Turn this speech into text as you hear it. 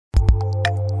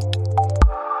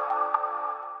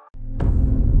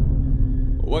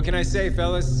What can I say,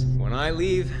 fellas? When I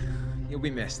leave, you'll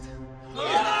be missed.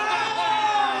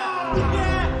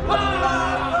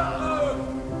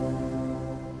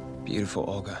 Beautiful,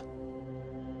 Olga.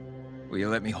 Will you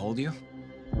let me hold you?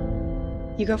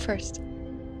 You go first.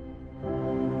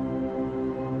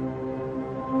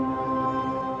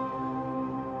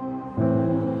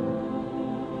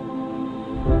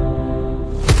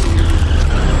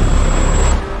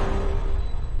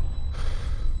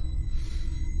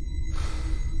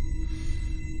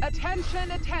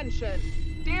 Attention,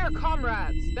 attention. Dear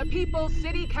comrades, the People's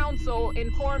City Council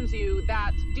informs you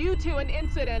that due to an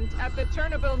incident at the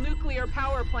Chernobyl nuclear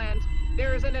power plant,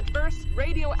 there is an adverse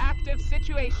radioactive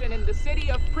situation in the city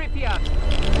of Pripyat.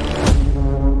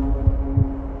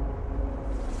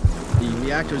 The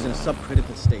reactor is in a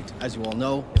subcritical state. As you all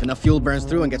know, if enough fuel burns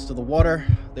through and gets to the water,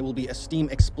 there will be a steam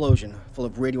explosion full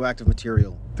of radioactive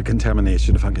material. The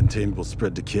contamination, if uncontained, will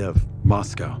spread to Kiev,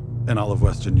 Moscow, and all of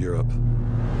Western Europe.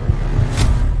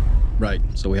 Right,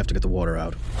 so we have to get the water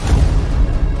out.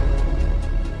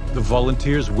 The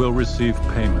volunteers will receive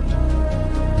payment.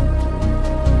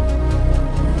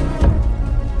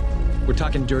 We're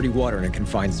talking dirty water in a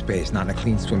confined space, not in a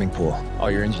clean swimming pool. All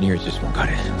your engineers just won't cut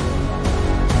it.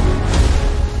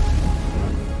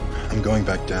 I'm going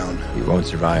back down. You won't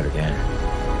survive again.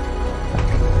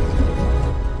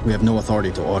 We have no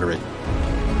authority to order it.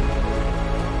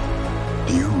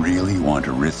 Do you really want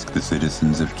to risk the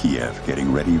citizens of Kiev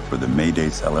getting ready for the May Day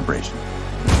celebration?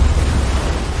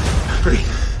 Breathe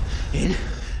in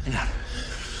and out.